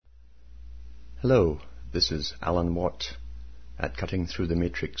Hello, this is Alan Watt at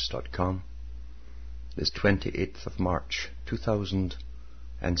cuttingthroughthematrix.com. It's 28th of March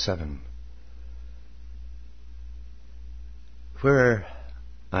 2007. Where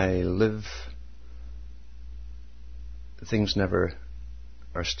I live, things never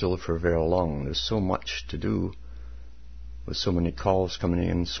are still for very long. There's so much to do, with so many calls coming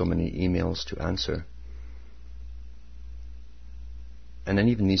in, so many emails to answer. And then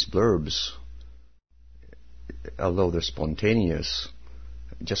even these blurbs, although they're spontaneous,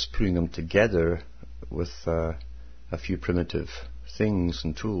 just putting them together with a few primitive things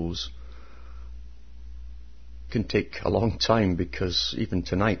and tools can take a long time, because even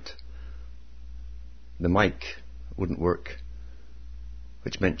tonight the mic wouldn't work,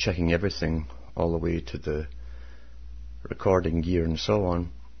 which meant checking everything all the way to the recording gear and so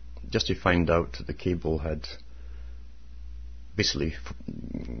on, just to find out that the cable had basically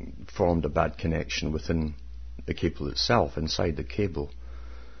formed a bad connection within the cable itself, inside the cable.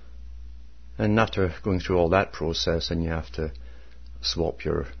 And after going through all that process, and you have to swap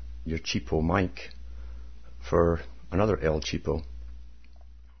your cheapo mic for another El Cheapo.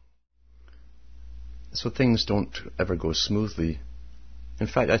 So things don't ever go smoothly. In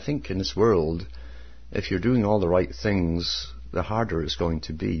fact, I think in this world, if you're doing all the right things, the harder it's going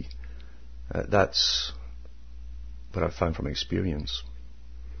to be. That's what I've found from experience.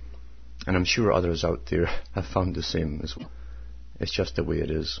 And I'm sure others out there have found the same as well. It's just the way it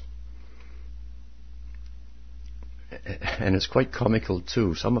is. And it's quite comical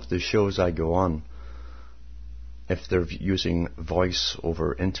too. Some of the shows I go on, if they're using voice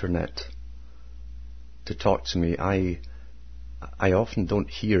over internet to talk to me, I often don't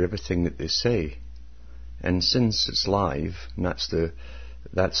hear everything that they say. And since it's live, and that's the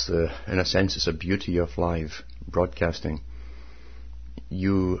in a sense, it's a beauty of live broadcasting.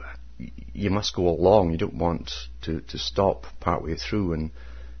 You must go along. You don't want to stop partway through and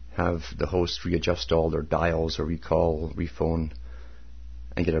have the host readjust all their dials or recall, rephone,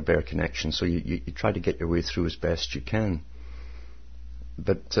 and get a better connection. So you try to get your way through as best you can.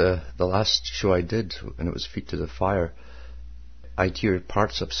 But the last show I did, and it was Feet to the Fire, I'd hear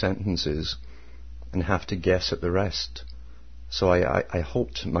parts of sentences and have to guess at the rest. So I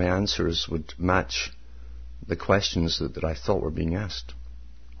hoped my answers would match the questions that I thought were being asked.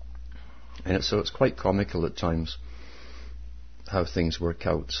 And so it's quite comical at times how things work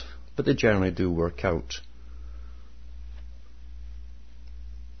out. But they generally do work out.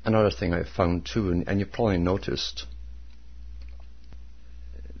 Another thing I've found too, and you've probably noticed,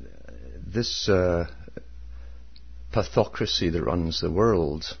 this pathocracy that runs the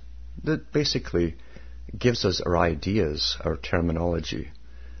world, that basically gives us our ideas, our terminology,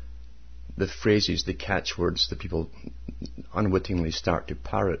 the phrases, the catchwords that people unwittingly start to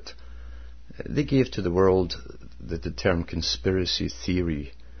parrot. They gave to the world the term conspiracy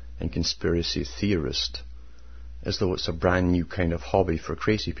theory and conspiracy theorist, as though it's a brand new kind of hobby for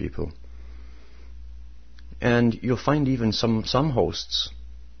crazy people. And you'll find even some hosts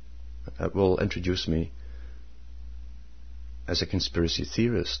will introduce me as a conspiracy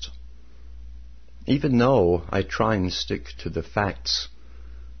theorist, even though I try and stick to the facts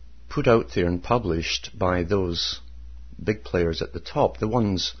put out there and published by those big players at the top, the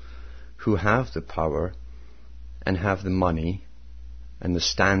ones who have the power and have the money and the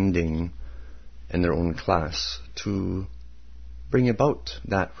standing in their own class to bring about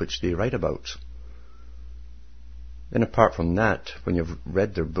that which they write about. Then apart from that, when you've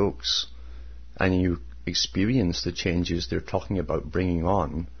read their books and you experience the changes they're talking about bringing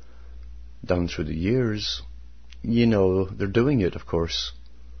on down through the years, you know they're doing it, of course.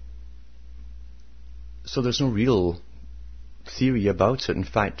 So there's no real theory about it. In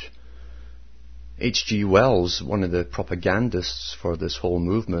fact, H.G. Wells, one of the propagandists for this whole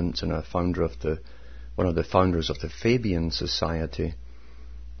movement and one of the founders of the Fabian Society,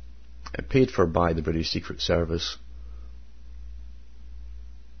 paid for by the British Secret Service,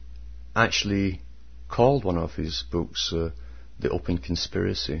 actually called one of his books The Open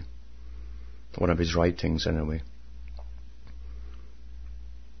Conspiracy, one of his writings anyway.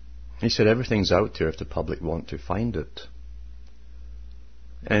 He said everything's out there if the public want to find it.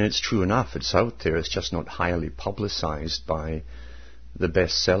 And it's true enough, it's out there, it's just not highly publicized by the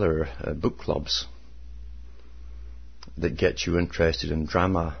bestseller book clubs that get you interested in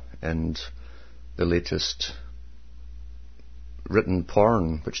drama and the latest written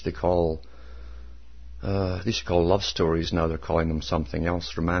porn, which they call, they used to call love stories, now they're calling them something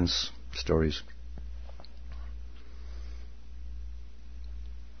else, romance stories.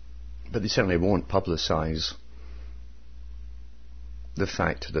 But they certainly won't publicize the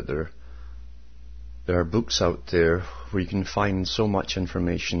fact that they're There are books out there where you can find so much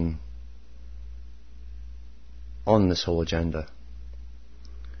information on this whole agenda.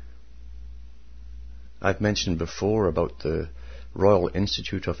 I've mentioned before about the Royal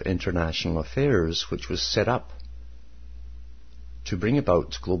Institute of International Affairs, which was set up to bring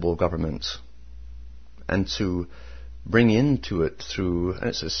about global government and to bring into it through, and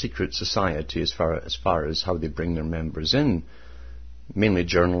it's a secret society as far as how they bring their members in, mainly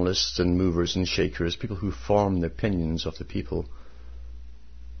journalists and movers and shakers, people who form the opinions of the people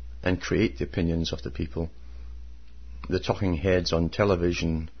and create the opinions of the people. The talking heads on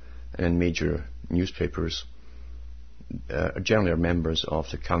television and in major newspapers generally are members of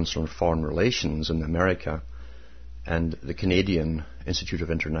the Council on Foreign Relations in America and the Canadian Institute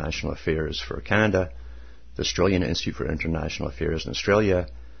of International Affairs for Canada, the Australian Institute for International Affairs in Australia,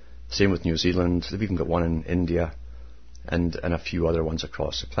 same with New Zealand. They've even got one in India and a few other ones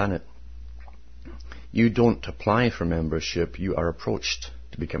across the planet. You don't apply for membership, you are approached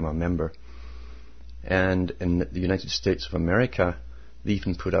to become a member. And in the United States of America, they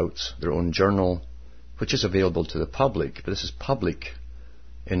even put out their own journal, which is available to the public, but this is public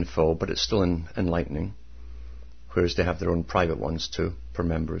info, but it's still enlightening, whereas they have their own private ones too, for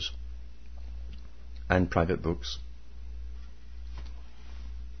members, and private books.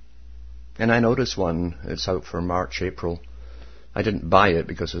 And I noticed one, it's out for March, April. I didn't buy it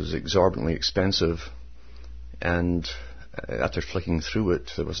because it was exorbitantly expensive, and after flicking through it,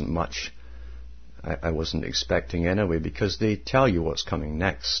 there wasn't much I wasn't expecting anyway, because they tell you what's coming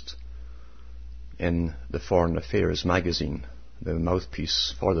next in the Foreign Affairs magazine, the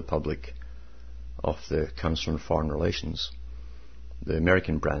mouthpiece for the public of the Council on Foreign Relations, the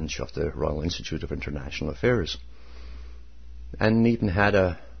American branch of the Royal Institute of International Affairs. And even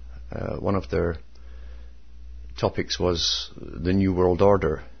had one of their topics was the New World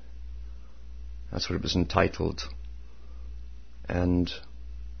Order. That's what it was entitled. And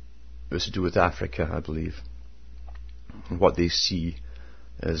it was to do with Africa, I believe, and what they see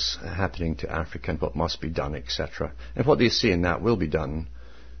is happening to Africa and what must be done, etc. And what they say in that will be done,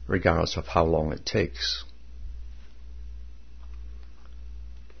 regardless of how long it takes.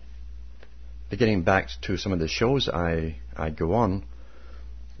 But getting back to some of the shows I go on,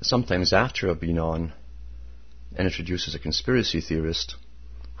 sometimes after I've been on and introduced as a conspiracy theorist,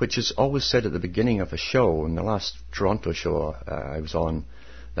 which is always said at the beginning of a show. In the last Toronto show I was on,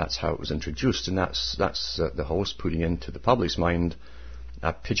 that's how it was introduced, and that's the host putting into the public's mind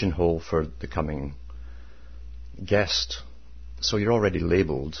a pigeonhole for the coming guest. So you're already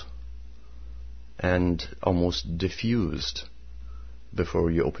labelled and almost diffused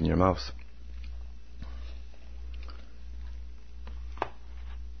before you open your mouth.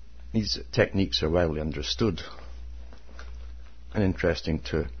 These techniques are widely understood and interesting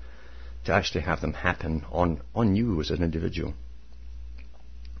to actually have them happen on you as an individual.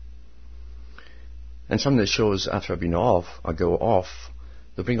 And some of the shows after I've been off, I go off,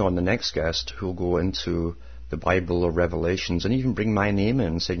 they'll bring on the next guest who'll go into the Bible or Revelations and even bring my name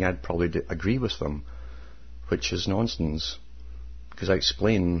in, saying I'd probably agree with them, which is nonsense, because I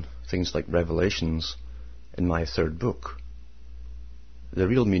explain things like Revelations in my third book. The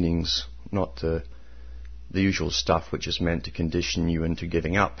real meanings, not the usual stuff which is meant to condition you into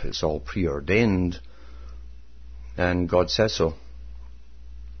giving up. It's all preordained, and God says so.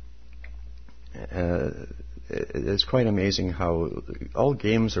 It's quite amazing how all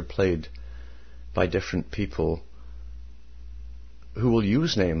games are played by different people who will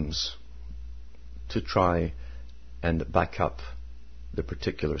use names to try and back up the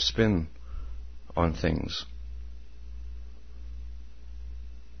particular spin on things.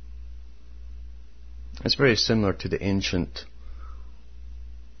 It's very similar to the ancient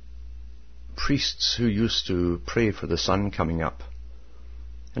priests who used to pray for the sun coming up.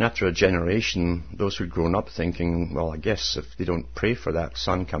 And after a generation, those who'd grown up thinking, well, I guess if they don't pray for that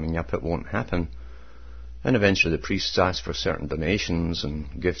sun coming up, it won't happen. And eventually the priests asked for certain donations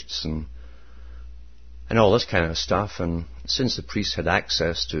and gifts and all this kind of stuff. And since the priests had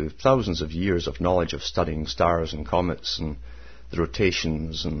access to thousands of years of knowledge of studying stars and comets and the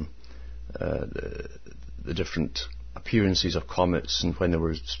rotations and the different appearances of comets and when they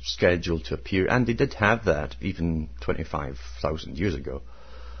were scheduled to appear, and they did have that even 25,000 years ago,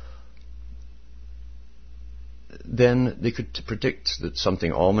 then they could predict that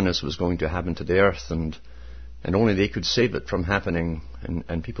something ominous was going to happen to the earth, and only they could save it from happening,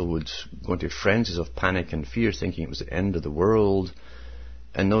 and people would go into frenzies of panic and fear, thinking it was the end of the world.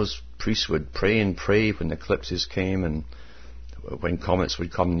 And those priests would pray and pray when eclipses came and when comets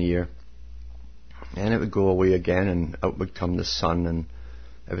would come near, and it would go away again, and out would come the sun, and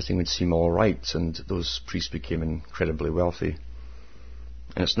everything would seem all right, and those priests became incredibly wealthy.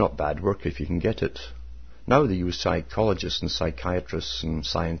 And it's not bad work if you can get it. Now they use psychologists and psychiatrists and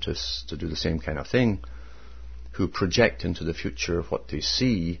scientists to do the same kind of thing, who project into the future what they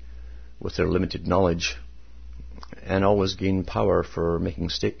see with their limited knowledge, and always gain power for making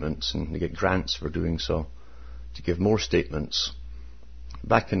statements, and they get grants for doing so, to give more statements.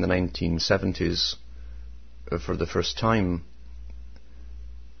 Back in the 1970s, for the first time,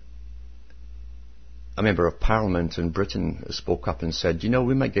 a member of Parliament in Britain spoke up and said,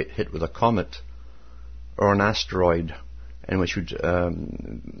 we might get hit with a comet or an asteroid, and we should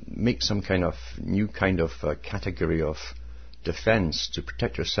make some kind of new kind of category of defense to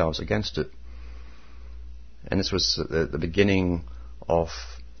protect ourselves against it. And this was the beginning of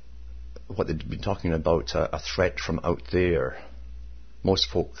what they'd been talking about, a threat from out there. Most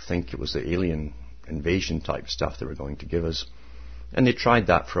folk think it was the alien invasion type stuff they were going to give us. And they tried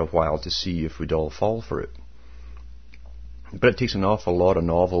that for a while to see if we'd all fall for it. But it takes an awful lot of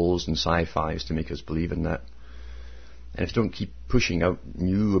novels and sci-fis to make us believe in that. And if you don't keep pushing out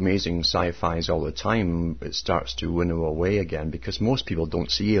new amazing sci-fis all the time, it starts to winnow away again, because most people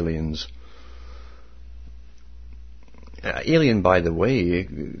don't see aliens. Alien, by the way,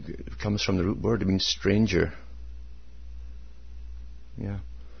 comes from the root word. It means stranger. Yeah.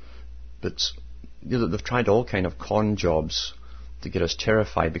 But they've tried all kind of con jobs to get us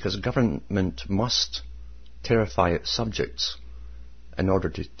terrified, because government must terrify its subjects in order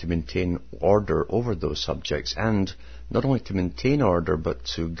to maintain order over those subjects, and not only to maintain order, but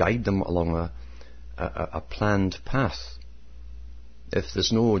to guide them along a planned path. If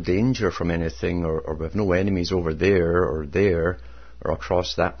there's no danger from anything, or we have no enemies over there, or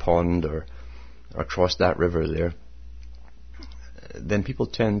across that pond, or across that river there, then people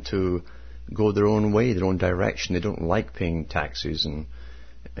tend to go their own way, their own direction. They don't like paying taxes and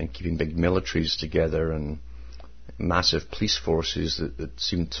keeping big militaries together and massive police forces that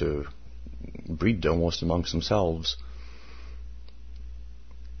seem to breed almost amongst themselves.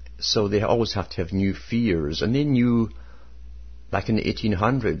 So they always have to have new fears. And they knew back in the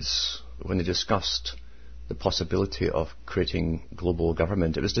 1800s, when they discussed the possibility of creating global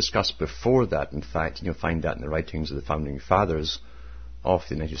government. It was discussed before that, in fact. You'll find that in the writings of the founding fathers of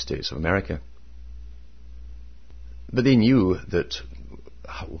the United States of America. But they knew that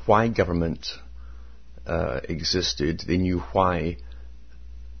why government existed. They knew why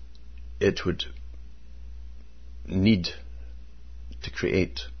it would need to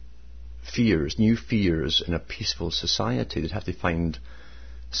create fears, new fears in a peaceful society. They'd have to find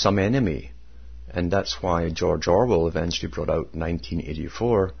some enemy. And that's why George Orwell eventually brought out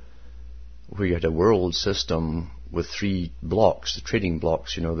 1984, where you had a world system with 3 blocks, the trading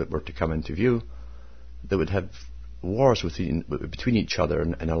blocks, that were to come into view, that would have wars between each other,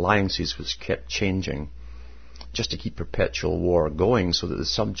 and alliances which kept changing, just to keep perpetual war going, so that the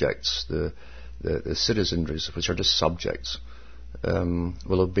subjects, the citizenry, which are just subjects,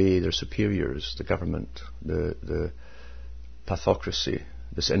 will obey their superiors, the government, the pathocracy,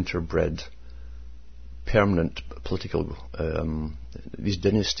 this interbred, permanent political, these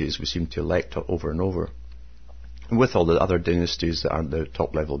dynasties we seem to elect over and over. And with all the other dynasties that aren't the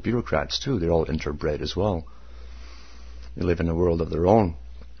top level bureaucrats too, they're all interbred as well. They live in a world of their own.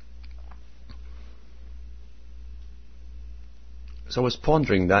 So I was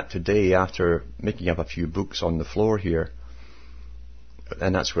pondering that today after making up a few books on the floor here,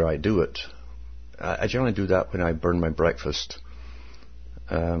 and that's where I do it. I generally do that when I burn my breakfast,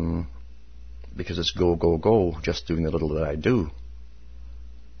 because it's go, go, go, just doing the little that I do.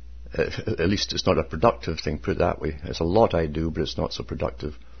 At least it's not a productive thing, put it that way. It's a lot I do, but it's not so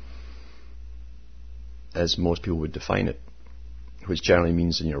productive as most people would define it, which generally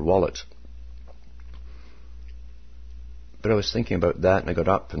means in your wallet. But I was thinking about that, and I got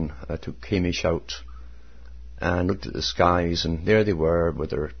up and I took Hamish out and looked at the skies, and there they were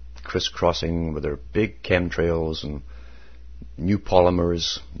with their crisscrossing, with their big chemtrails and new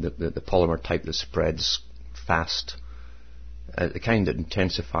polymers, the polymer type that spreads fast, the kind that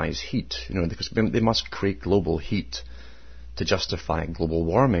intensifies heat, because they must create global heat to justify global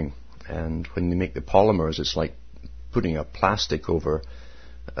warming. And when they make the polymers, it's like putting a plastic over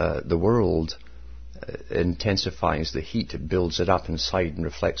the world. It intensifies the heat, it builds it up inside and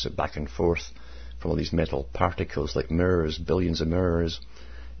reflects it back and forth from all these metal particles like mirrors, billions of mirrors,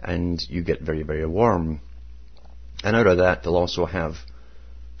 and you get very, very warm. And out of that they'll also have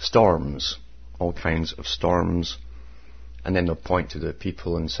storms, all kinds of storms, and then they'll point to the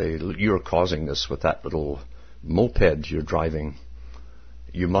people and say, you're causing this with that little moped you're driving.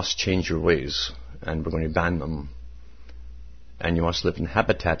 You must change your ways, and we're going to ban them. And you must live in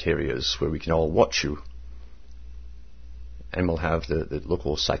habitat areas where we can all watch you. And we'll have the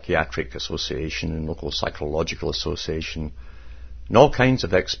local psychiatric association and local psychological association and all kinds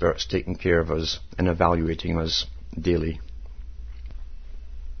of experts taking care of us and evaluating us daily.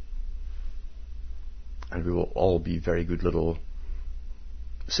 And we will all be very good little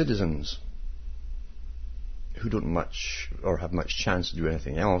citizens who don't much or have much chance to do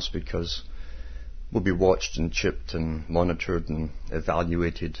anything else, because we'll be watched and chipped and monitored and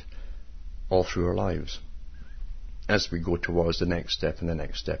evaluated all through our lives as we go towards the next step and the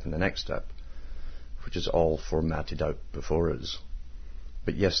next step and the next step, which is all formatted out before us.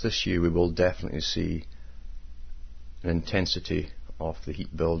 But yes, this year we will definitely see an intensity of the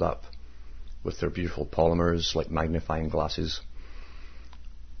heat build up with their beautiful polymers like magnifying glasses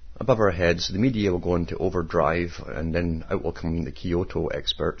above our heads. The media will go into overdrive, and then out will come the Kyoto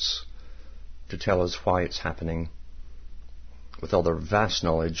experts to tell us why it's happening with all their vast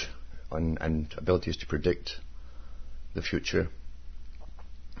knowledge and abilities to predict the future.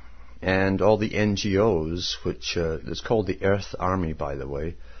 And all the NGOs, which is called the Earth Army, by the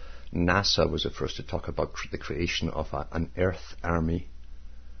way. NASA was the first to talk about the creation of an Earth Army.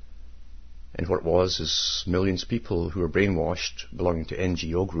 And what it was is millions of people who were brainwashed, belonging to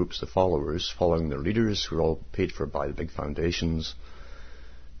NGO groups, the followers, following their leaders, who are all paid for by the big foundations.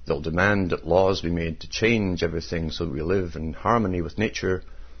 They'll demand that laws be made to change everything so that we live in harmony with nature.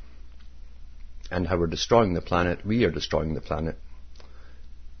 And how we're destroying the planet, we are destroying the planet.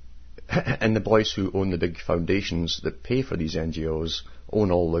 And the boys who own the big foundations that pay for these NGOs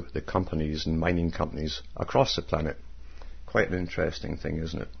own all the companies and mining companies across the planet. Quite an interesting thing,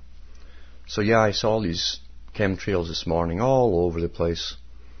 isn't it? So yeah, I saw these chemtrails this morning all over the place.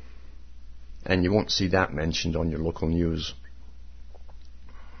 And you won't see that mentioned on your local news.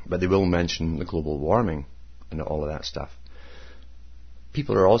 But they will mention the global warming and all of that stuff.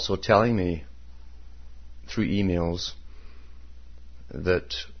 People are also telling me through emails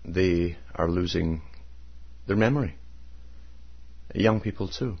that they are losing their memory. Young people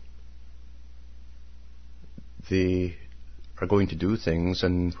too. They are going to do things,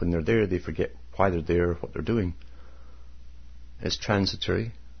 and when they're there, they forget why they're there, what they're doing. It's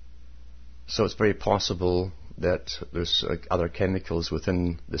transitory. So it's very possible that there's other chemicals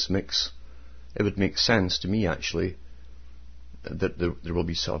within this mix. It would make sense to me, actually, that there will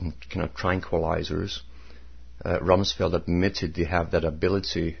be some kind of tranquilizers. Rumsfeld admitted they have that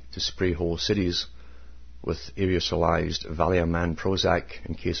ability to spray whole cities with aerosolized Valium Prozac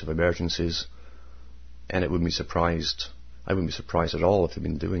in case of emergencies, and I wouldn't be surprised at all if they've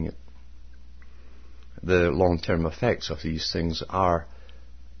been doing it. The long-term effects of these things are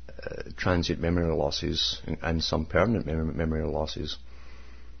transient memory losses and some permanent memory losses,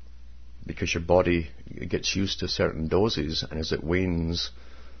 because your body gets used to certain doses, and as it wanes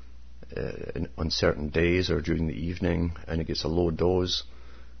on certain days or during the evening, and it gets a low dose,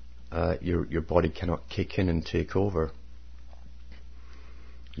 your body cannot kick in and take over.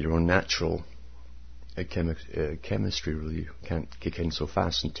 Your own natural chemistry really can't kick in so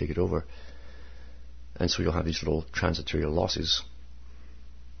fast and take it over, and so you'll have these little transitory losses.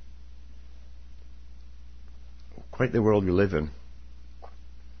 Quite the world we live in.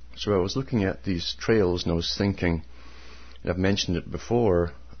 So I was looking at these trails and I was thinking, and I've mentioned it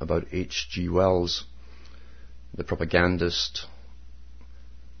before, about H.G. Wells, the propagandist,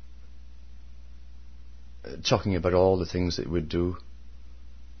 talking about all the things that it would do,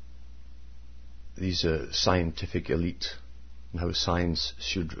 these scientific elite, and how science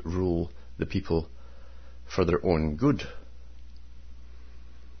should rule the people for their own good.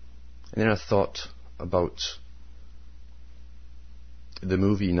 And then I thought about the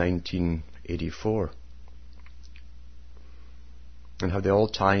movie 1984, and how they all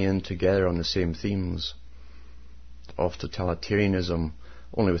tie in together on the same themes of totalitarianism.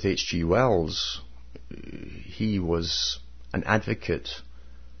 Only with H.G. Wells, he was an advocate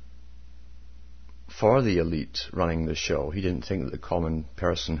for the elite running the show. He didn't think that the common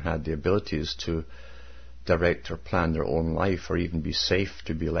person had the abilities to direct or plan their own life, or even be safe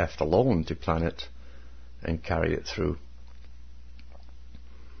to be left alone to plan it and carry it through.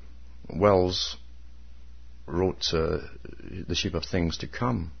 Wells wrote The Shape of Things to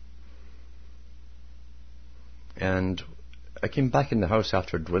Come. And I came back in the house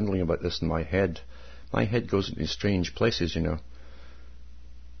after dwindling about this in my head. My head goes into strange places, you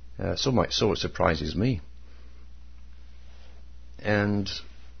know. So much so it surprises me. And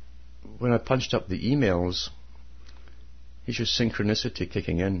when I punched up the emails, it's just synchronicity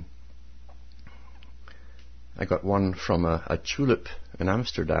kicking in. I got one from a tulip in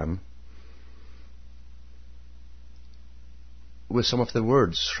Amsterdam. with some of the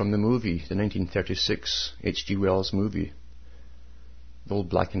words from the movie, the 1936 H.G. Wells movie, the old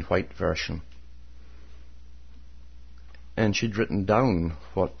black and white version. And she'd written down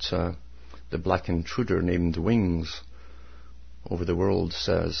what the black intruder named Wings over the world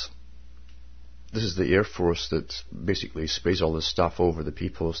says. This is the Air Force that basically sprays all this stuff over the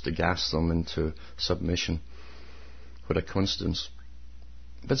peoples to gas them into submission. What a coincidence.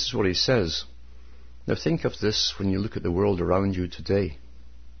 This is what he says. Now think of this when you look at the world around you today.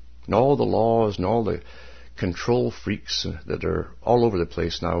 And all the laws and all the control freaks that are all over the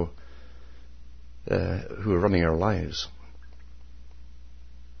place now who are running our lives.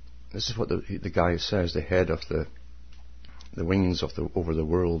 This is what the guy says, the head of the wings of over the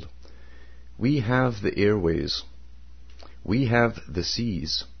world. We have the airways. We have the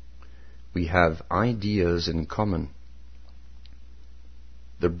seas. We have ideas in common.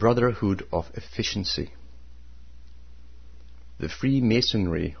 The brotherhood of efficiency. The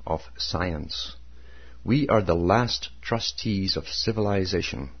Freemasonry of science. We are the last trustees of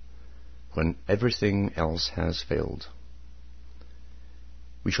civilization when everything else has failed.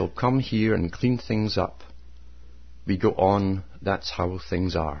 We shall come here and clean things up. We go on, that's how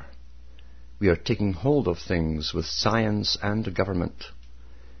things are. We are taking hold of things with science and government.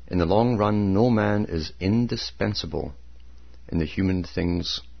 In the long run, no man is indispensable, and the human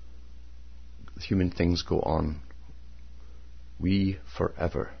things go on. We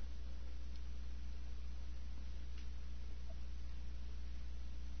forever.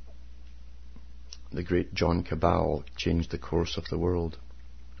 The great John Cabal changed the course of the world.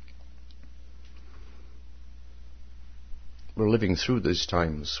 We're living through these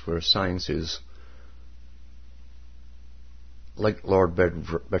times where science is, like Lord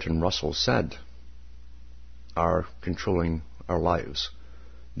Bertrand Russell said, are controlling our lives.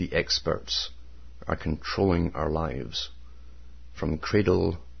 The experts are controlling our lives from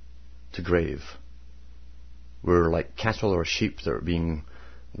cradle to grave. We're like cattle or sheep that are being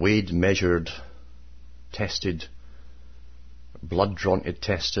weighed, measured, tested, blood drawn to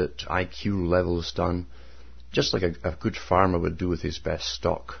test it, IQ levels done, just like a good farmer would do with his best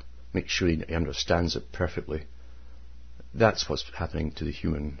stock. Make sure he understands it perfectly. That's what's happening to the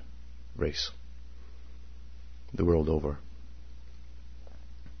human race, the world over.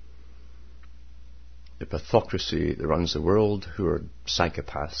 The pathocracy that runs the world, who are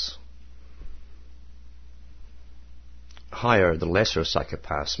psychopaths. Higher, the lesser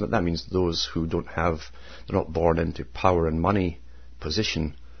psychopaths, but that means those who they're not born into power and money,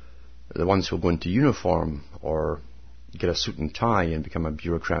 position. The ones who go into uniform or get a suit and tie and become a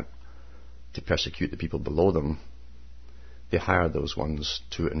bureaucrat to persecute the people below them. They hire those ones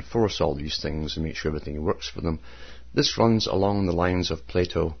to enforce all these things and make sure everything works for them. This runs along the lines of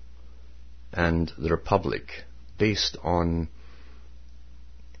Plato and the Republic, based on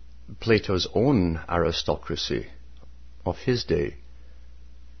Plato's own aristocracy of his day,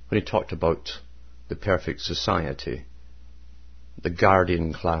 when he talked about the perfect society, the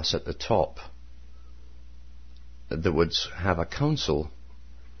guardian class at the top that would have a council.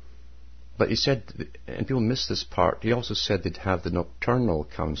 But he said, and people miss this part, he also said they'd have the nocturnal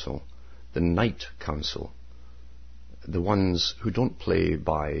council, the night council, the ones who don't play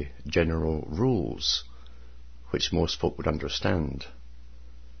by general rules, which most folk would understand.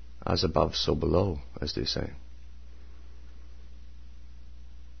 As above, so below, as they say.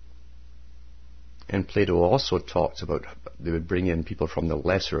 And Plato also talked about they would bring in people from the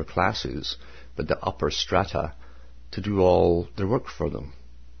lesser classes, but the upper strata, to do all their work for them.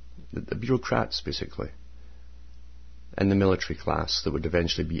 The bureaucrats, basically. And the military class that would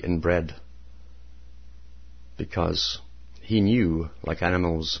eventually be inbred. Because he knew, like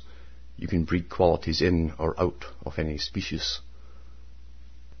animals, you can breed qualities in or out of any species.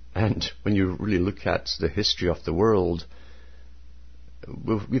 And when you really look at the history of the world,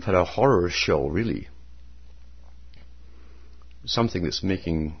 we've had a horror show, really. Something that's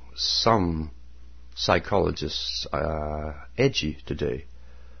making some psychologists edgy today,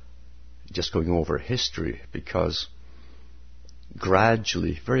 just going over history, because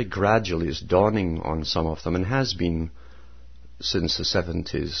gradually, very gradually, is dawning on some of them, and has been since the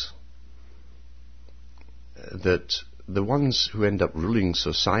 70s, that the ones who end up ruling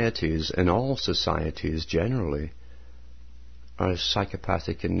societies, in all societies generally, are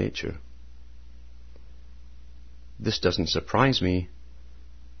psychopathic in nature. This doesn't surprise me,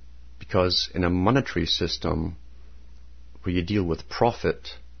 because in a monetary system where you deal with profit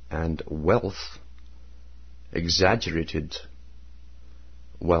and wealth, exaggerated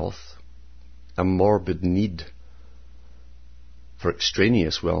wealth, a morbid need for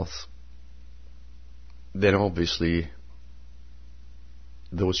extraneous wealth, then obviously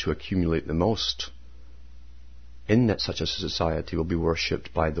those who accumulate the most in such a society will be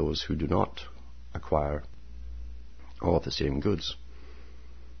worshipped by those who do not acquire all of the same goods.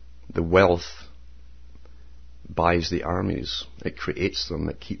 The wealth buys the armies. It creates them.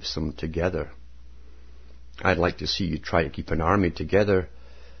 It keeps them together. I'd like to see you try to keep an army together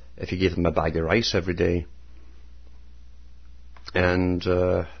if you gave them a bag of rice every day and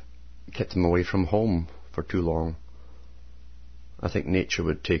kept them away from home for too long. I think nature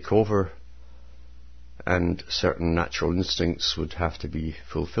would take over and certain natural instincts would have to be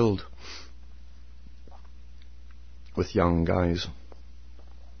fulfilled with young guys.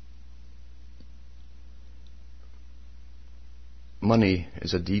 Money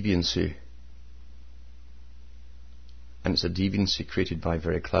is a deviancy, and it's a deviancy created by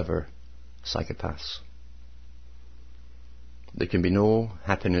very clever psychopaths. There can be no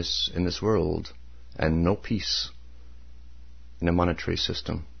happiness in this world and no peace in a monetary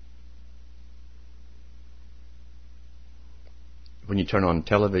system. When you turn on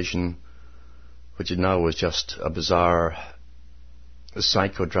television, which now is just a bizarre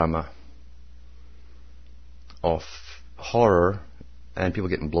psychodrama of horror and people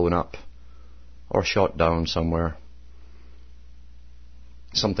getting blown up or shot down somewhere,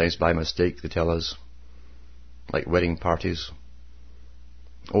 sometimes by mistake, they tell us, like wedding parties.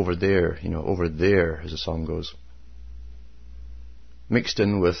 Over there, over there, as the song goes. Mixed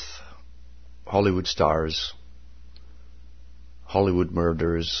in with Hollywood stars, Hollywood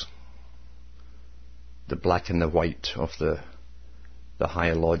murders, the black and the white of the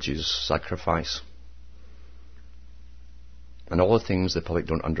high lodges sacrifice, and all the things the public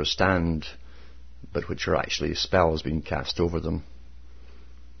don't understand, but which are actually spells being cast over them.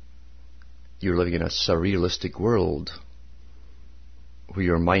 You're living in a surrealistic world where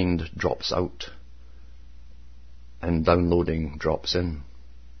your mind drops out and downloading drops in.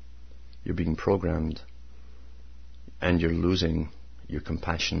 You're being programmed and you're losing your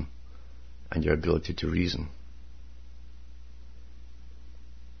compassion and your ability to reason.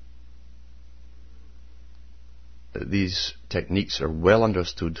 These techniques are well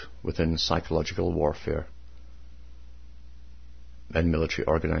understood within psychological warfare and military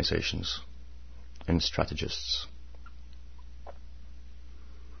organizations and strategists.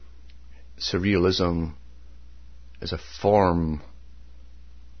 Surrealism is a form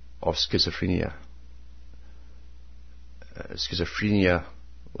of schizophrenia. Schizophrenia,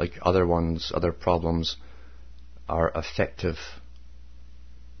 like other problems, are affective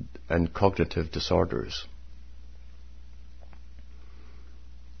and cognitive disorders.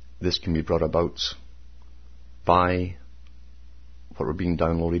 This can be brought about by what we're being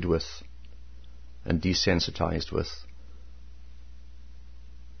downloaded with and desensitized with.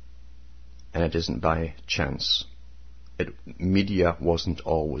 And it isn't by chance. Media wasn't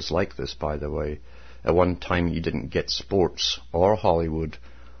always like this, by the way. At one time you didn't get sports or Hollywood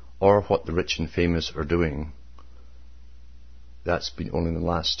or what the rich and famous are doing. That's been only in the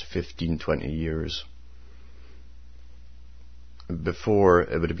last 15, 20 years. Before,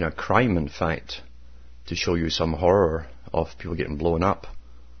 it would have been a crime, in fact, to show you some horror of people getting blown up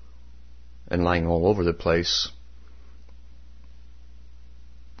and lying all over the place,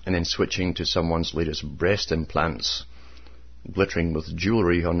 and then switching to someone's latest breast implants, glittering with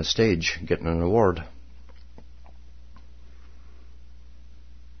jewellery on the stage, getting an award.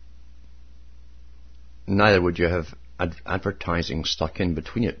 Neither would you have advertising stuck in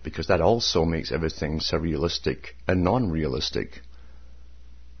between it, because that also makes everything surrealistic and non-realistic.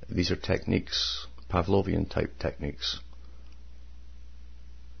 These are techniques, Pavlovian type techniques.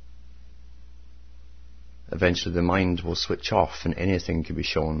 Eventually the mind will switch off and anything can be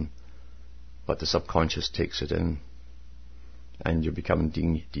shown, but the subconscious takes it in and you become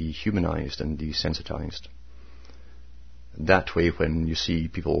dehumanized and desensitized. That way, when you see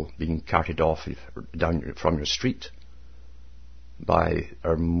people being carted off down from your street by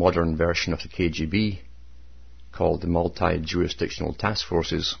our modern version of the KGB called the multi-jurisdictional task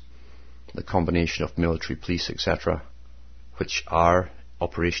forces, the combination of military, police, etc., which are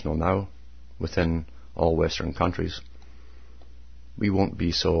operational now within all Western countries, we won't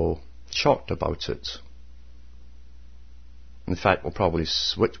be so shocked about it. In fact, we'll probably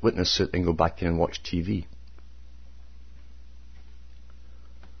witness it and go back in and watch TV.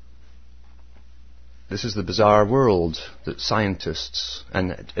 This is the bizarre world that scientists,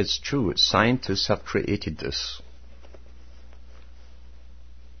 and it's true, scientists have created this.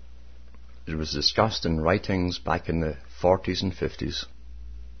 It was discussed in writings back in the 40s and 50s.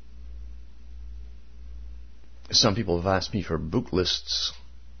 Some people have asked me for book lists.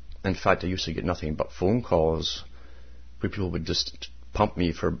 In fact, I used to get nothing but phone calls where people would just pump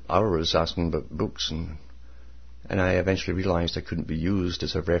me for hours asking about books, and I eventually realized I couldn't be used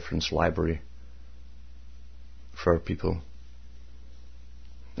as a reference library for people,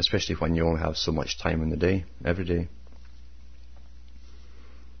 especially when you only have so much time in the day, every day.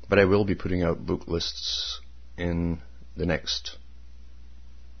 But I will be putting out book lists in the next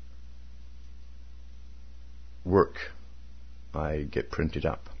work I get printed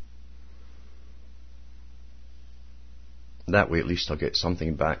up. That way at least I'll get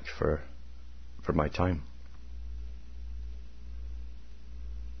something back for my time.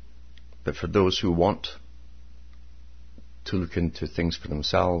 But for those who want to look into things for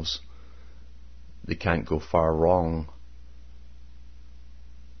themselves, they can't go far wrong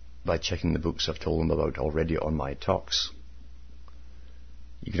by checking the books I've told them about already on my talks.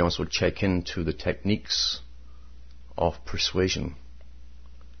 You can also check into the techniques of persuasion.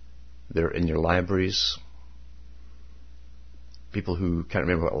 They're in your libraries. People who can't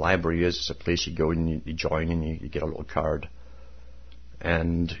remember what a library is, it's a place you go and you join and you get a little card.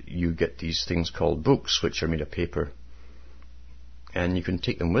 And you get these things called books, which are made of paper. And you can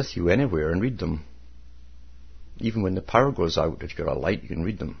take them with you anywhere and read them. Even when the power goes out, if you've got a light, you can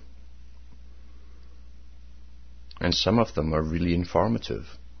read them. And some of them are really informative.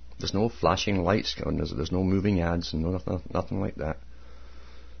 There's no flashing lights, there's no moving ads, and nothing like that.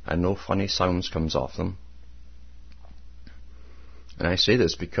 And no funny sounds comes off them. And I say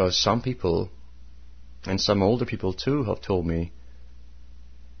this because some people, and some older people too, have told me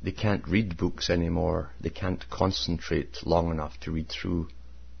they can't read books anymore. They can't concentrate long enough to read through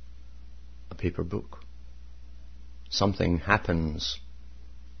a paper book. Something happens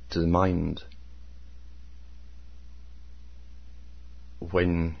to the mind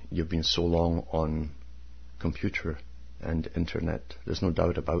when you've been so long on computer and internet. There's no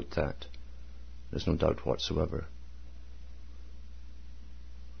doubt about that. There's no doubt whatsoever.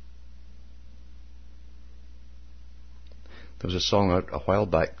 There was a song out a while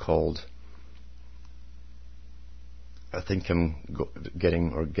back called I think I'm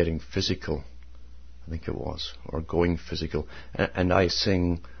getting physical. I think it was, or going physical. And I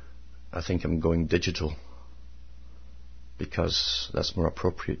sing, I think I'm going digital, because that's more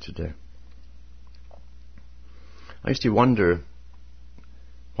appropriate today. I used to wonder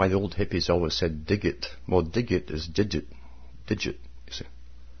why the old hippies always said dig it. Well, dig it is digit, you see,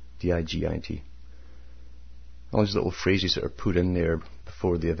 D-I-G-I-T. All these little phrases that are put in there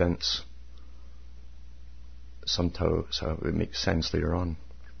before the events, somehow so it makes sense later on.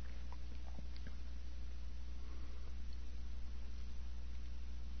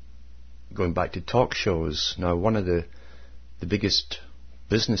 Going back to talk shows, now one of the biggest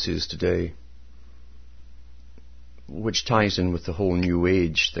businesses today, which ties in with the whole New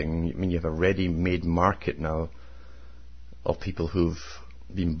Age thing. I mean, you have a ready-made market now of people who've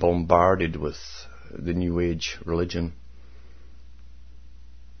been bombarded with the New Age religion.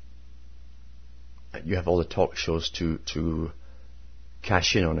 You have all the talk shows to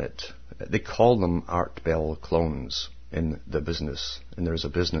cash in on it. They call them Art Bell clones in the business, and there's a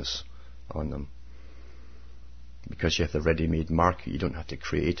business on them. Because you have the ready-made market, you don't have to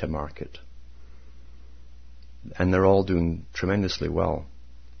create a market. And they're all doing tremendously well.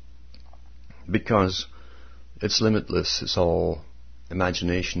 Because it's limitless, it's all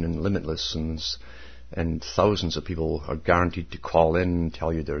imagination and limitless, and thousands of people are guaranteed to call in and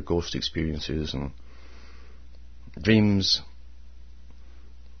tell you their ghost experiences and dreams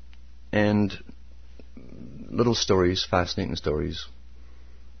and little stories, fascinating stories.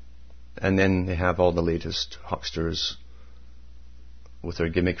 And then they have all the latest hucksters with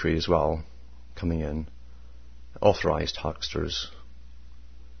their gimmickry as well coming in, authorized hucksters,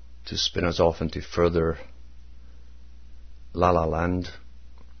 to spin us off into further la-la land.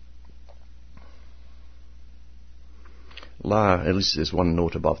 La, at least, is one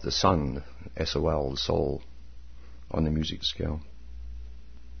note above the sun, S-O-L, soul, on the music scale.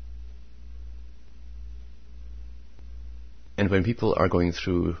 And when people are going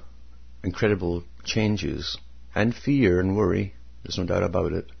through incredible changes, and fear and worry, there's no doubt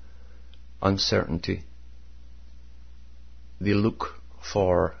about it, uncertainty, they look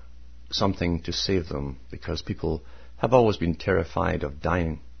for something to save them, because people have always been terrified of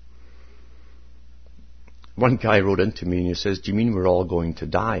dying. One guy wrote into me and he says, "Do you mean we're all going to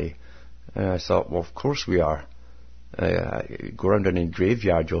die?" And I thought, well, of course we are. Go around any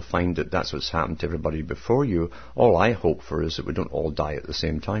graveyard, you'll find that that's what's happened to everybody before you. All I hope for is that we don't all die at the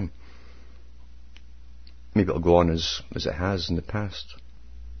same time. Maybe it'll go on as it has in the past.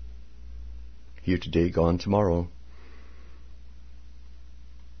 Here today, gone tomorrow.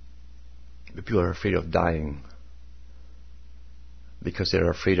 But people are afraid of dying. because they're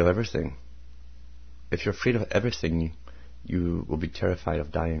afraid of everything. If you're afraid of everything, you will be terrified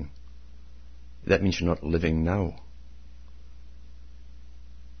of dying. That means you're not living now.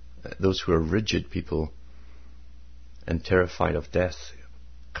 Those who are rigid people and terrified of death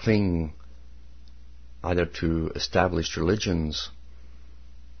cling either to established religions,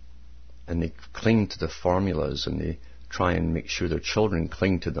 and they cling to the formulas, and they try and make sure their children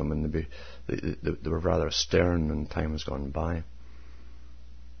cling to them, and they were rather stern when time has gone by.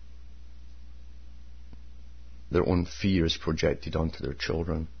 Their own fears projected onto their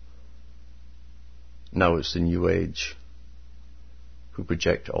children. Now it's the New Age who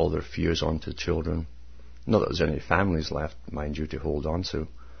project all their fears onto children. Not that there's any families left, mind you, to hold on to.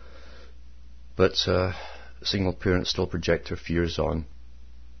 But single parents still project their fears on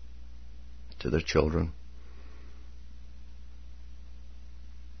to their children.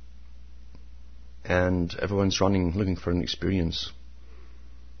 And everyone's looking for an experience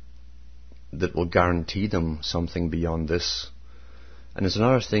that will guarantee them something beyond this. And there's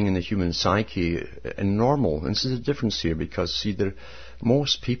another thing in the human psyche, and normal, and this is a difference here, because see,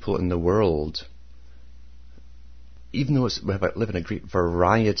 most people in the world, even though we live in a great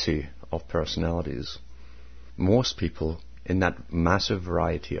variety of personalities, most people in that massive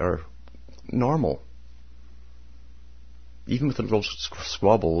variety are normal. Even with the little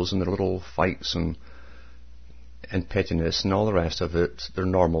squabbles and the little fights and pettiness and all the rest of it, they're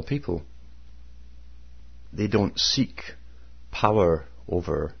normal people. They don't seek power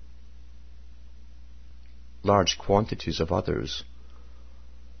over large quantities of others.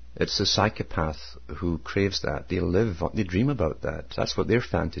 It's the psychopath who craves that. They dream about that. That's what their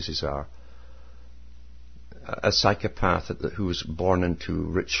fantasies are. A psychopath who was born into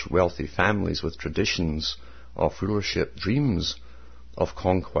rich, wealthy families with traditions of rulership dreams of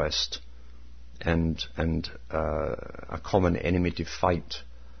conquest and a common enemy to fight.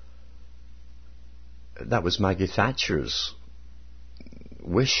 That was Maggie Thatcher's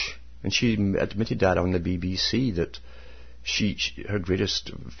wish, and she admitted that on the BBC, that her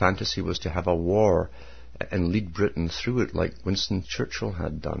greatest fantasy was to have a war and lead Britain through it like Winston Churchill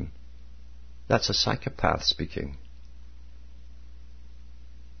had done. That's a psychopath speaking.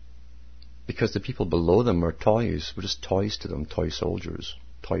 Because the people below them are toys. We're just toys to them, toy soldiers,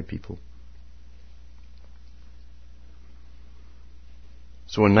 toy people.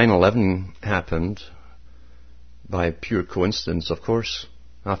 So when 9/11 happened, by pure coincidence, of course,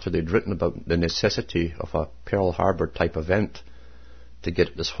 after they'd written about the necessity of a Pearl Harbor type event to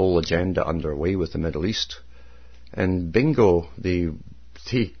get this whole agenda underway with the Middle East, and bingo, they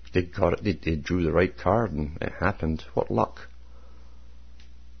got it. They drew the right card, and it happened. What luck!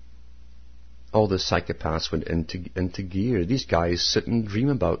 All the psychopaths went into gear. These guys sit and dream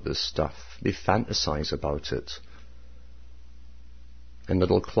about this stuff. They fantasize about it. In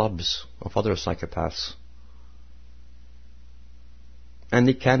little clubs of other psychopaths. And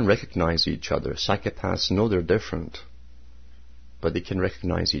they can recognize each other. Psychopaths know they're different, but they can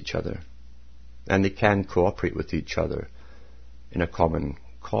recognize each other. And they can cooperate with each other in a common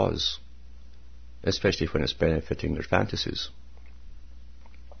cause, especially when it's benefiting their fantasies.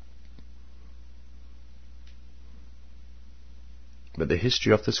 But the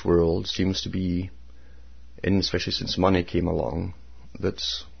history of this world seems to be, especially since money came along,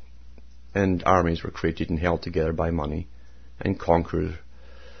 and armies were created and held together by money, and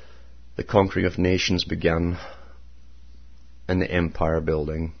the conquering of nations began, and the empire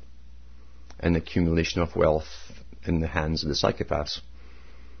building, and the accumulation of wealth in the hands of the psychopaths.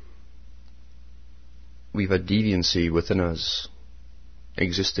 We've a deviancy within us,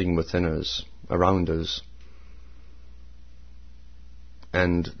 existing within us, around us,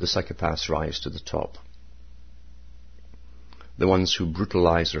 and the psychopaths rise to the top. The ones who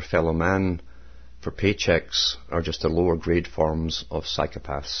brutalize their fellow man for paychecks are just the lower grade forms of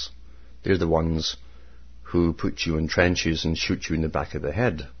psychopaths. They're the ones who put you in trenches and shoot you in the back of the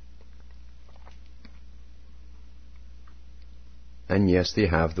head. And yes, they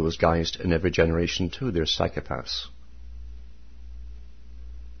have those guys in every generation too. They're psychopaths.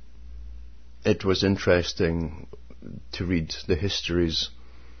 It was interesting to read the histories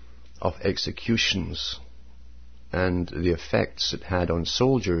of executions and the effects it had on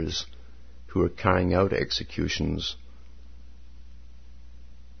soldiers who were carrying out executions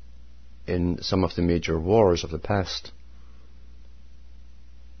in some of the major wars of the past.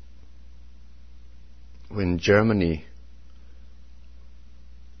 When Germany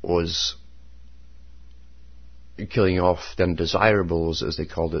was killing off the undesirables, as they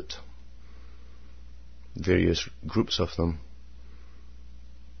called it, various groups of them,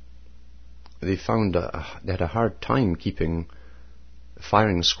 they found they had a hard time keeping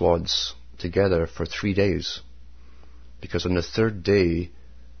firing squads together for 3 days, because on the third day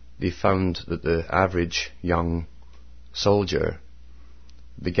they found that the average young soldier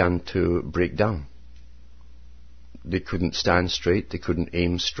began to break down. They couldn't stand straight, they couldn't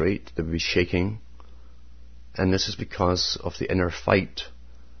aim straight, they would be shaking. And this is because of the inner fight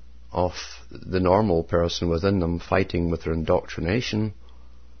of the normal person within them fighting with their indoctrination,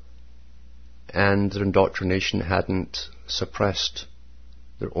 and their indoctrination hadn't suppressed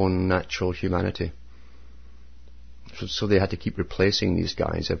their own natural humanity. So they had to keep replacing these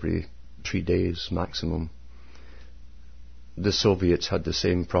guys every 3 days maximum. The Soviets had the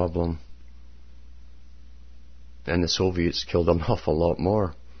same problem, and the Soviets killed an awful lot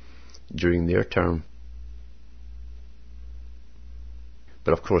more during their term.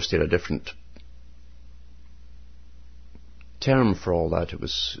 But of course they had a different term for all that. It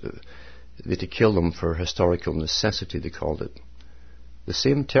was they had to kill them for historical necessity, they called it. The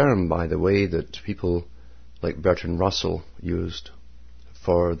same term, by the way, that people like Bertrand Russell used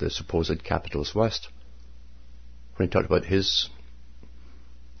for the supposed capitalist West, when he talked about his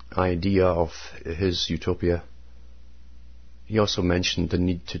idea of his utopia. He also mentioned the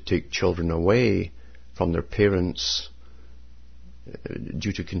need to take children away from their parents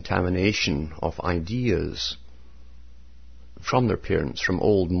due to contamination of ideas from their parents, from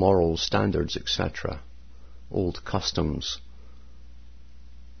old moral standards, etc., old customs.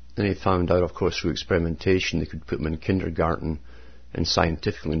 Then he found out, of course, through experimentation, they could put them in kindergarten and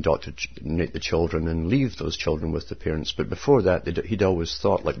scientifically indoctrinate the children and leave those children with the parents. But before that, he'd always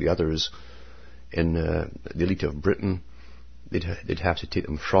thought, like the others in the elite of Britain, they'd have to take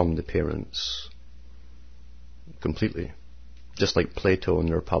them from the parents completely, just like Plato in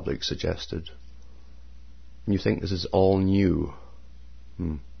the Republic suggested. And you think this is all new?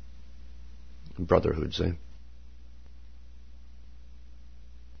 Brotherhoods, eh?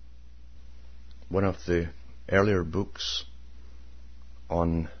 One of the earlier books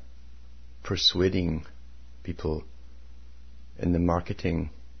on persuading people in the marketing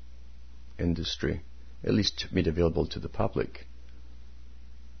industry, at least made available to the public,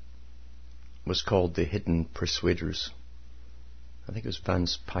 was called The Hidden Persuaders. I think it was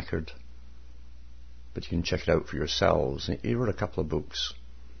Vance Packard, but you can check it out for yourselves. And he wrote a couple of books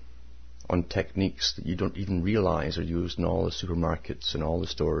on techniques that you don't even realize are used in all the supermarkets and all the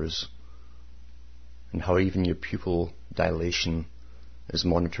stores, and how even your pupil dilation is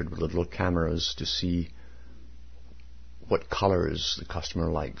monitored with little cameras to see what colours the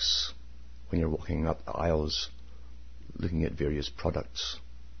customer likes when you're walking up aisles looking at various products.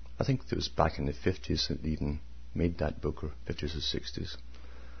 I think it was back in the 50s that they even made that book, or 50s or 60s.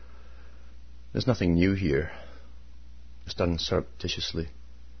 There's nothing new here. It's done surreptitiously,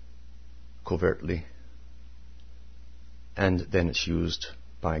 covertly, and then it's used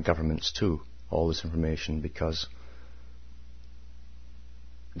by governments too, all this information, because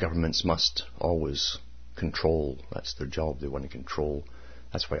governments must always control. That's their job. They want to control.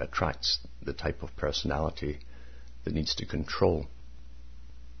 That's why it attracts the type of personality that needs to control.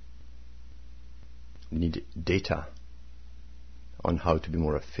 They need data on how to be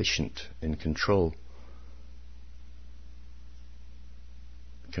more efficient in control.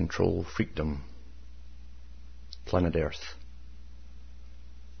 Control freakdom. Planet Earth.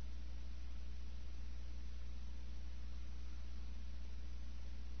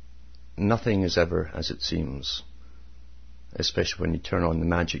 Nothing is ever as it seems, especially when you turn on the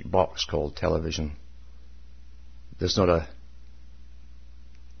magic box called television. There's not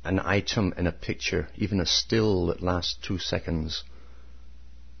an item in a picture, even a still that lasts 2 seconds,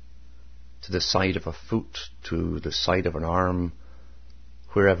 to the side of a foot, to the side of an arm,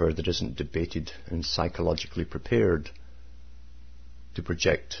 wherever that isn't debated and psychologically prepared to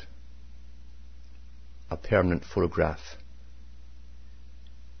project a permanent photograph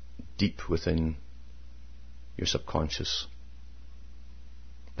deep within your subconscious.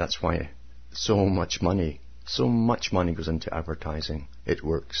 That's why so much money goes into advertising. It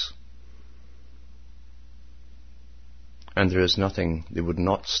works. And there is nothing they would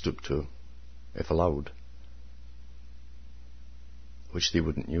not stoop to, if allowed, which they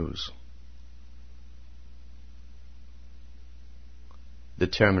wouldn't use. The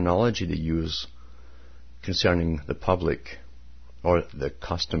terminology they use concerning the public or the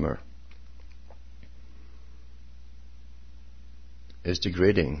customer is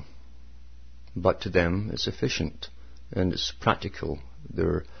degrading, but to them it's efficient and it's practical.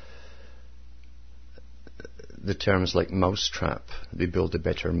 The terms like mousetrap, they build a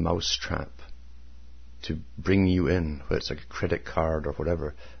better mousetrap to bring you in, whether it's like a credit card or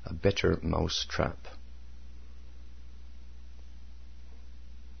whatever, a better mousetrap.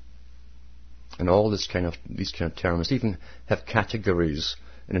 And all these kind of terms even have categories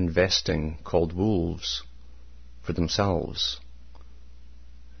in investing called wolves for themselves.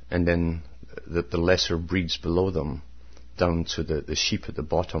 And then the lesser breeds below them, down to the sheep at the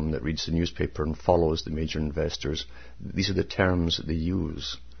bottom that reads the newspaper and follows the major investors. These are the terms that they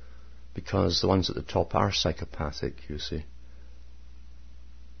use, because the ones at the top are psychopathic, you see.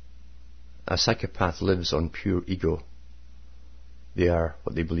 A psychopath lives on pure ego. They are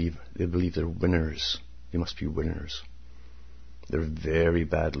what they believe. They believe they're winners. They must be winners. They're very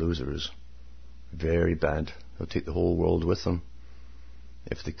bad losers. Very bad. They'll take the whole world with them,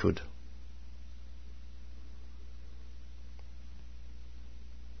 if they could.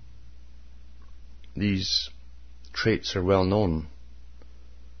 These traits are well known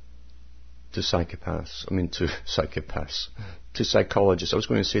to psychopaths. To psychologists. I was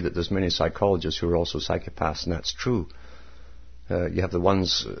going to say that there's many psychologists who are also psychopaths, and that's true. You have the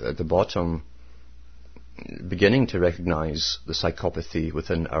ones at the bottom beginning to recognize the psychopathy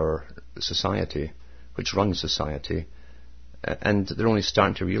within our society, which runs society, and they're only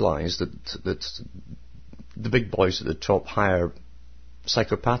starting to realize that the big boys at the top hire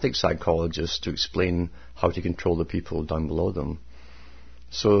psychopathic psychologists to explain how to control the people down below them.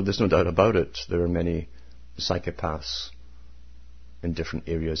 So there's no doubt about it. There are many psychopaths in different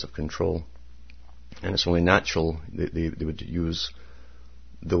areas of control. And it's only natural that they would use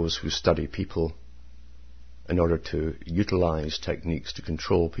those who study people in order to utilize techniques to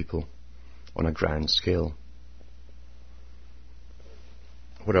control people on a grand scale.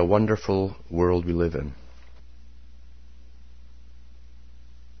 What a wonderful world we live in.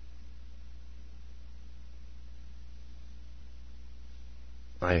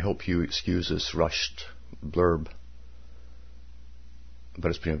 I hope you excuse this rushed blurb, but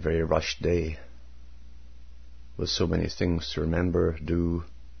it's been a very rushed day with so many things to remember, do,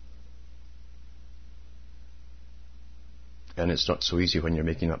 and it's not so easy when you're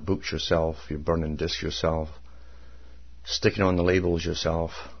making up books yourself, you're burning discs yourself, sticking on the labels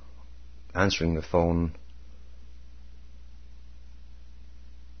yourself, answering the phone,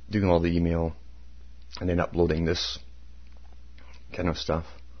 doing all the email, and then uploading this kind of stuff.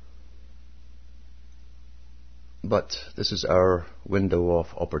 But this is our window of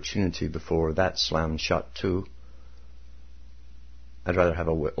opportunity before that slams shut too. I'd rather have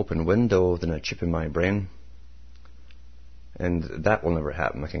an open window than a chip in my brain, and that will never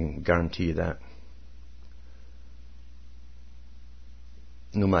happen, I can guarantee you that.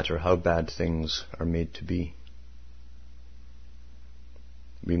 No matter how bad things are made to be,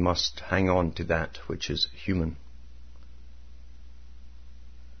 we must hang on to that which is human.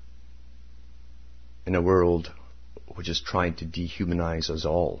 In a world which has tried to dehumanize us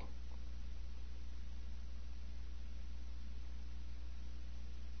all,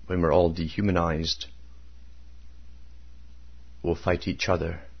 when we're all dehumanized, we'll fight each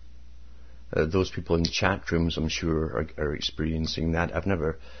other. Those people in chat rooms, I'm sure, are experiencing that. I've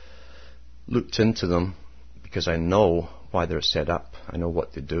never looked into them because I know why they're set up. I know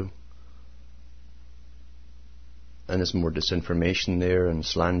what they do. And there's more disinformation there and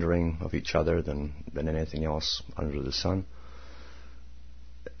slandering of each other than anything else under the sun.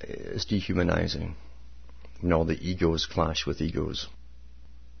 It's dehumanizing. When all the egos clash with egos.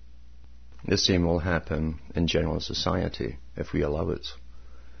 The same will happen in general society if we allow it.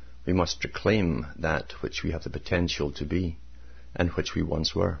 We must reclaim that which we have the potential to be and which we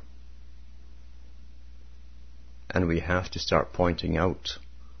once were. And we have to start pointing out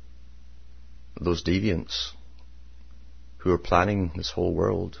those deviants who are planning this whole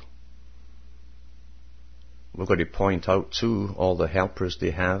world. We've got to point out too all the helpers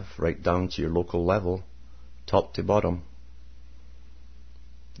they have right down to your local level, top to bottom.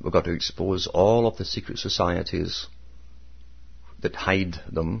 We've got to expose all of the secret societies that hide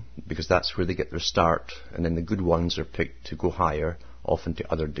them, because that's where they get their start, and then the good ones are picked to go higher, often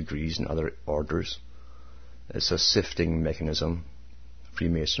to other degrees and other orders. It's a sifting mechanism,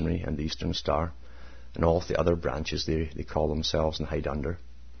 Freemasonry and the Eastern Star, and all of the other branches they call themselves and hide under.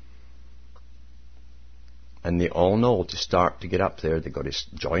 And they all know to start to get up there, they've got to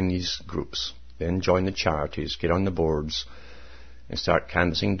join these groups, then join the charities, get on the boards, and start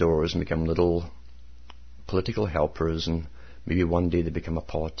canvassing doors and become little political helpers, and maybe one day they become a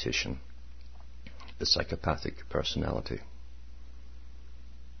politician. The psychopathic personality.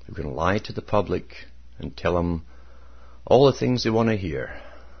 Who can lie to the public and tell them all the things they want to hear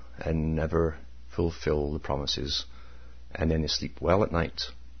and never fulfill the promises, and then they sleep well at night,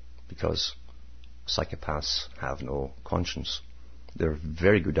 because psychopaths have no conscience. They're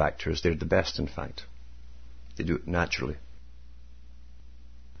very good actors. They're the best, in fact. They do it naturally.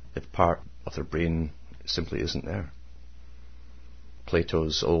 They've of their brain simply isn't there.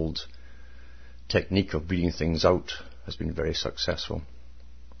 Plato's old technique of breathing things out has been very successful.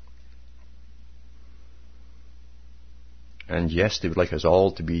 And yes, they would like us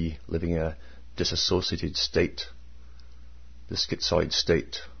all to be living a disassociated state, the schizoid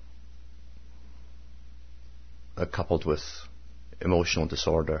state, coupled with emotional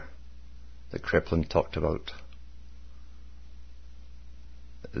disorder that Kraepelin talked about.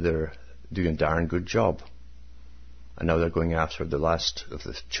 They're doing a darn good job. And now they're going after the last of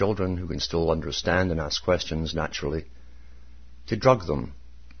the children who can still understand and ask questions naturally, to drug them,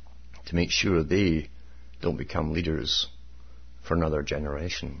 to make sure they don't become leaders for another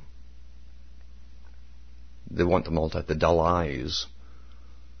generation. They want them all to have the dull eyes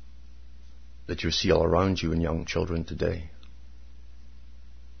that you see all around you in young children today.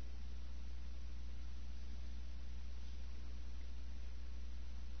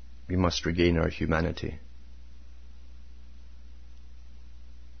 We must regain our humanity.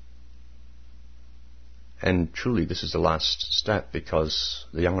 And truly this is the last step, because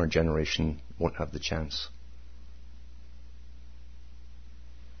the younger generation won't have the chance.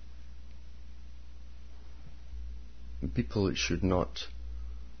 People should not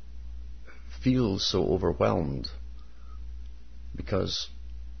feel so overwhelmed, because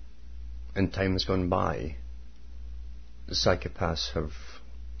in times gone by, the psychopaths have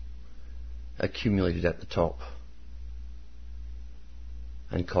accumulated at the top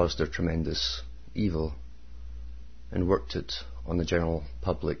and caused their tremendous evil and worked it on the general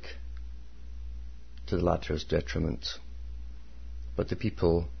public to the latter's detriment. But the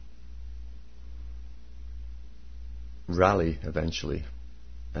people rally eventually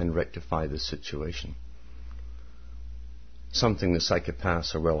and rectify the situation. Something the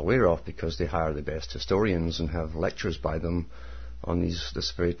psychopaths are well aware of, because they hire the best historians and have lectures by them on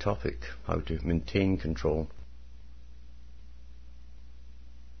this very topic, how to maintain control.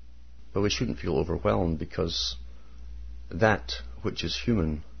 But we shouldn't feel overwhelmed, because that which is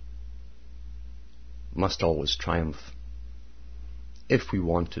human must always triumph, if we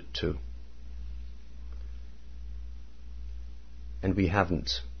want it to. And we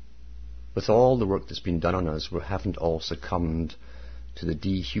haven't. With all the work that's been done on us, we haven't all succumbed to the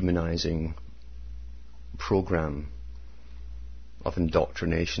dehumanizing program of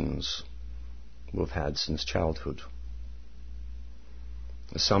indoctrinations we've had since childhood.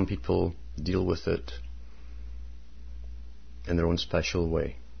 Some people deal with it in their own special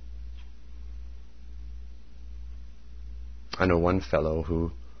way. I know one fellow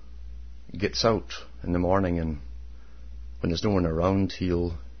who gets out in the morning, and when there's no one around,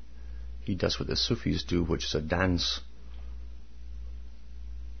 he does what the Sufis do, which is a dance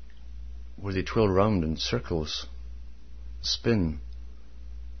where they twirl around in circles, spin,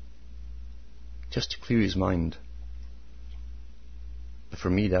 just to clear his mind. But for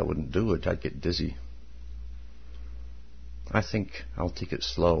me, that wouldn't do it. I'd get dizzy. I think I'll take it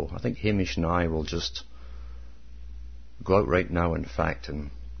slow. I think Hamish and I will just go out right now, in fact,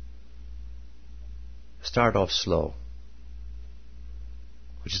 and start off slow,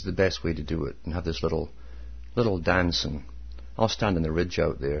 which is the best way to do it, and have this little dance. And I'll stand on the ridge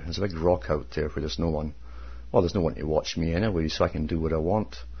out there. There's a big rock out there where there's no one. Well, there's no one to watch me anyway, so I can do what I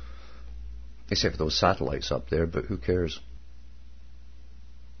want. Except for those satellites up there, but who cares?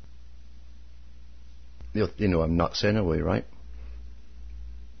 They know I'm nuts anyway, right?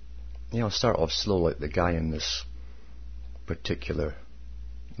 Yeah, I'll start off slow like the guy in this particular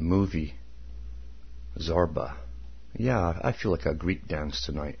movie, Zorba. Yeah, I feel like a Greek dance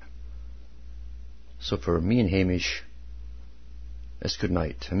tonight. So for me and Hamish, it's good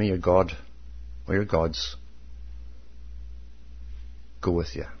night. And may your God, or your gods, go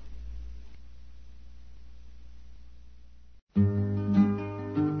with you.